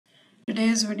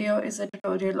Today's video is a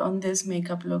tutorial on this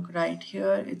makeup look right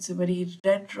here. It's a very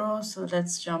retro, so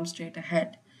let's jump straight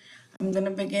ahead. I'm going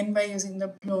to begin by using the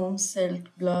Plume Silk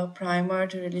Blur Primer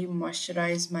to really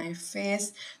moisturize my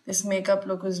face. This makeup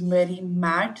look is very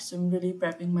matte, so I'm really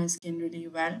prepping my skin really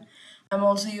well. I'm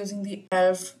also using the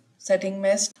e.l.f. setting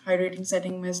mist, hydrating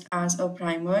setting mist as a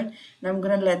primer, and I'm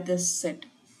going to let this sit.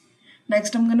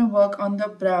 Next, I'm going to work on the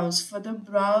brows. For the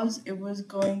brows, it was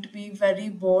going to be very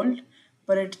bold,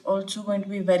 but it's also going to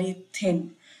be very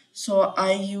thin. So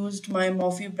I used my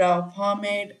Morphe brow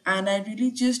pomade and I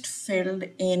really just filled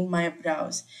in my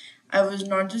brows. I was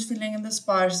not just filling in the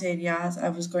sparse areas, I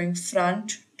was going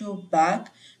front to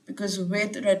back because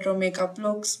with retro makeup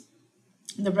looks,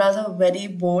 the brows are very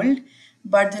bold,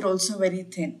 but they're also very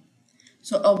thin.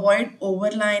 So avoid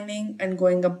overlining and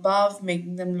going above,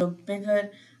 making them look bigger.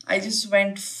 I just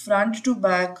went front to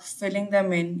back, filling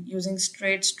them in using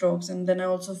straight strokes, and then I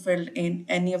also filled in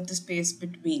any of the space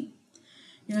between,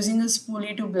 using a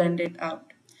spoolie to blend it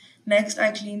out. Next,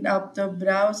 I cleaned up the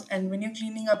brows, and when you're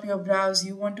cleaning up your brows,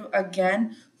 you want to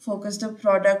again focus the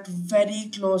product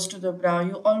very close to the brow.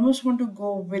 You almost want to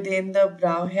go within the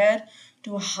brow hair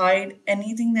to hide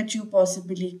anything that you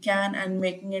possibly can and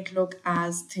making it look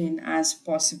as thin as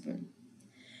possible.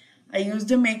 I use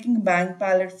the Making Bang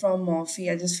palette from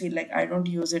Morphe. I just feel like I don't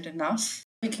use it enough.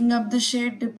 Picking up the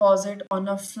shade Deposit on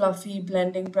a fluffy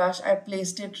blending brush, I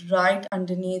placed it right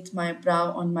underneath my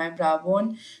brow on my brow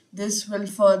bone. This will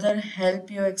further help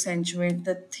you accentuate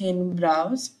the thin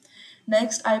brows.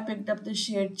 Next, I picked up the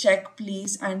shade Check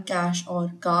Please and Cash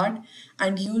or Card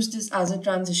and used this as a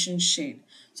transition shade.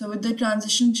 So with the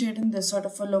transition shade in this sort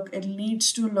of a look, it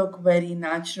needs to look very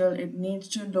natural. It needs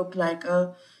to look like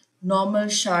a normal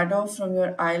shadow from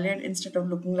your eyelid instead of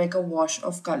looking like a wash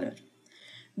of color.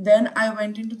 Then I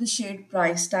went into the shade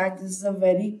Price Tag. This is a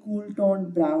very cool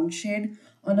toned brown shade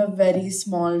on a very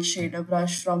small shader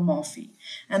brush from Morphe.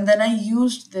 And then I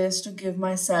used this to give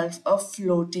myself a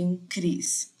floating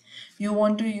crease. You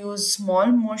want to use small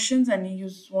motions and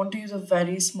want to use a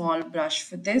very small brush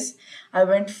for this. I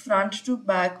went front to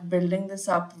back, building this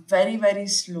up very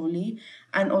slowly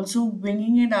and also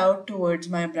winging it out towards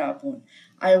my brow bone.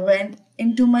 I went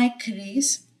into my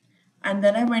crease and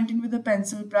then I went in with a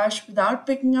pencil brush. Without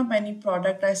picking up any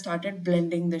product, I started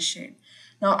blending the shade.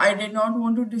 Now, I did not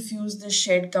want to diffuse the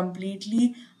shade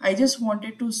completely. I just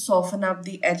wanted to soften up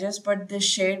the edges, but the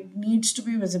shade needs to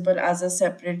be visible as a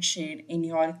separate shade in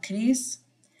your crease.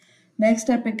 Next,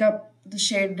 I pick up the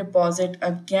shade Deposit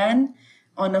again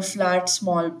on a flat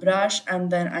small brush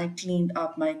and then I cleaned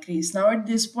up my crease. Now at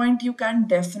this point you can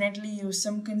definitely use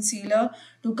some concealer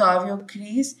to carve your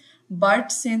crease,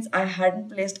 but since I hadn't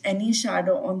placed any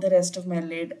shadow on the rest of my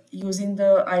lid, using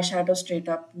the eyeshadow straight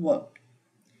up worked.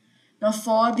 Now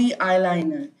for the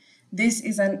eyeliner, this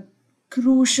is a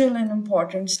crucial and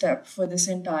important step for this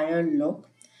entire look.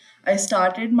 I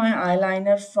started my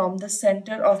eyeliner from the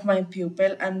center of my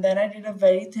pupil and then I did a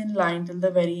very thin line till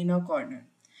the very inner corner.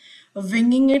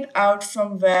 Winging it out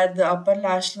from where the upper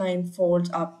lash line folds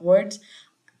upwards,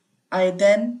 I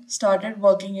then started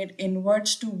working it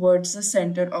inwards towards the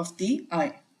center of the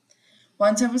eye.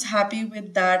 Once I was happy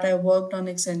with that, I worked on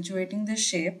accentuating the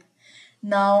shape.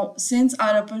 Now, since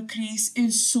our upper crease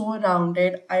is so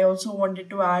rounded, I also wanted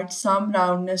to add some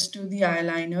roundness to the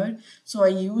eyeliner. So I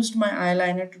used my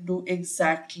eyeliner to do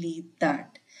exactly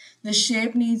that. The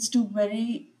shape needs to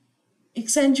very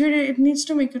accentuate, it needs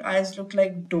to make your eyes look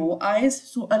like doe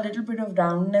eyes. So a little bit of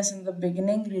roundness in the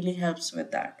beginning really helps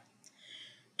with that.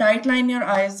 Tight line your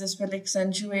eyes, this will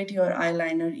accentuate your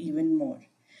eyeliner even more.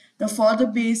 Now for the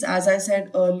base, as I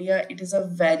said earlier, it is a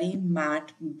very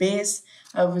matte base.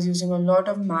 I was using a lot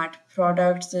of matte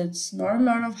products. It's not a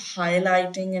lot of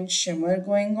highlighting and shimmer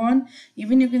going on.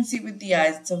 Even you can see with the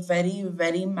eyes, it's a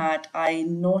very matte eye,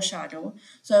 no shadow.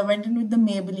 So I went in with the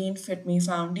Maybelline Fit Me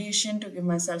foundation to give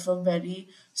myself a very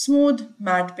smooth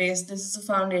matte base. This is a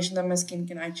foundation that my skin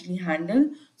can actually handle,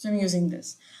 so I'm using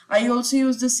this. I also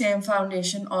use the same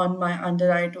foundation on my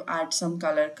under eye to add some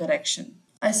color correction.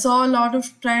 I saw a lot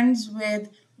of trends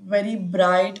with very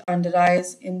bright under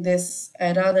eyes in this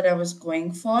era that I was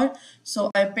going for. So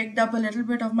I picked up a little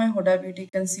bit of my Huda Beauty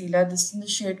concealer. This is in the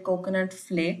shade Coconut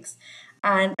Flakes.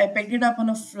 And I picked it up on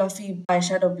a fluffy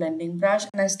eyeshadow blending brush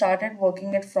and I started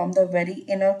working it from the very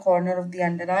inner corner of the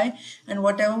under eye, and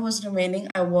whatever was remaining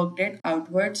I worked it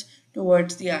outwards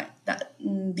towards the eye.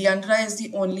 The under eye is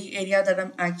the only area that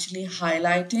I'm actually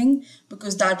highlighting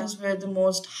because that is where the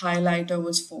most highlighter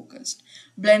was focused.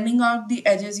 Blending out the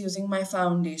edges using my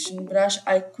foundation brush,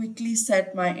 I quickly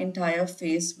set my entire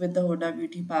face with the Huda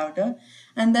Beauty powder.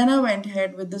 And then I went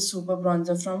ahead with the super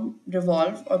bronzer from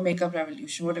Revolve or Makeup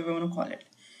Revolution, whatever you want to call it.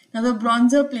 Now the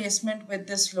bronzer placement with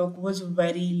this look was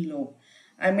very low.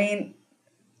 I mean,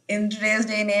 in today's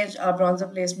day and age, our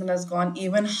bronzer placement has gone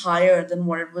even higher than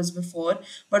what it was before.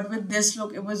 But with this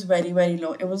look, it was very, very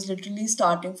low. It was literally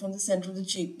starting from the center of the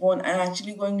cheekbone and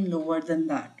actually going lower than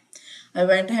that. I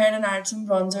went ahead and added some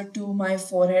bronzer to my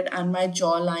forehead and my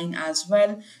jawline as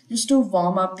well, just to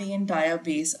warm up the entire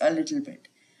base a little bit.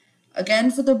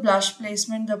 Again, for the blush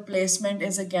placement, the placement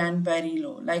is again very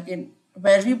low. Like in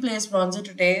where we placed bronzer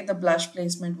today, the blush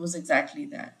placement was exactly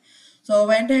that. So I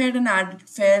went ahead and added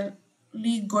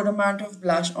fairly good amount of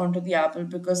blush onto the apple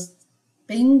because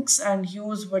pinks and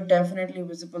hues were definitely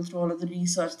visible through all of the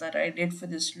research that I did for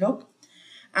this look.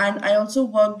 And I also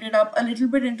worked it up a little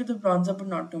bit into the bronzer, but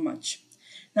not too much.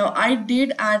 Now I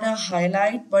did add a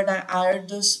highlight, but I added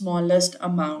the smallest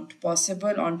amount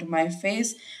possible onto my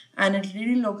face, and it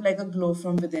really looked like a glow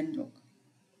from within look.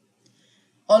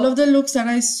 All of the looks that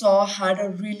I saw had a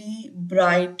really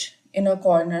bright inner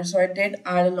corner, so I did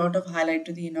add a lot of highlight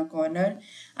to the inner corner.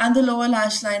 And the lower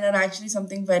lash line are actually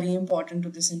something very important to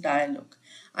this entire look.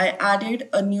 I added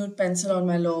a nude pencil on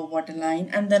my lower waterline,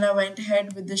 and then I went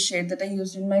ahead with the shade that I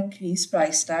used in my crease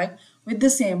price tag with the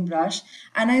same brush,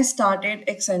 and I started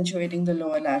accentuating the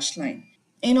lower lash line.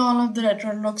 In all of the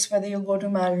retro looks, whether you go to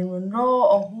Marilyn Monroe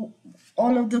or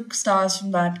all of the stars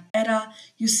from that era,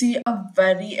 you see a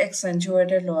very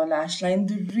accentuated lower lash line.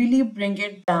 They really bring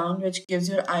it down, which gives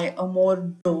your eye a more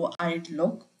doe-eyed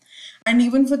look. And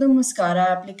even for the mascara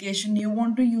application, you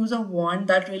want to use a wand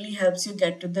that really helps you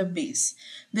get to the base.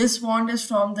 This wand is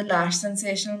from the Lash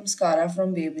Sensational Mascara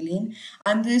from Maybelline,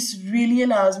 and this really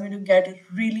allows me to get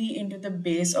really into the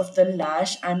base of the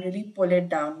lash and really pull it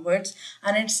downwards,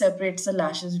 and it separates the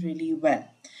lashes really well.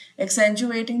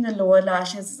 Accentuating the lower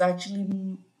lashes is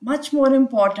actually much more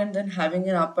important than having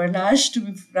an upper lash, to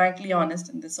be frankly honest,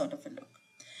 in this sort of a look.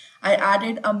 I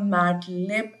added a matte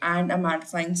lip and a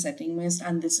mattifying setting mist,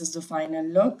 and this is the final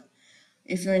look.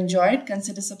 If you enjoyed,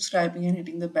 consider subscribing and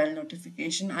hitting the bell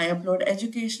notification. I upload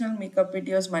educational makeup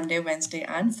videos Monday, Wednesday,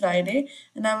 and Friday,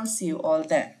 and I will see you all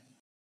there.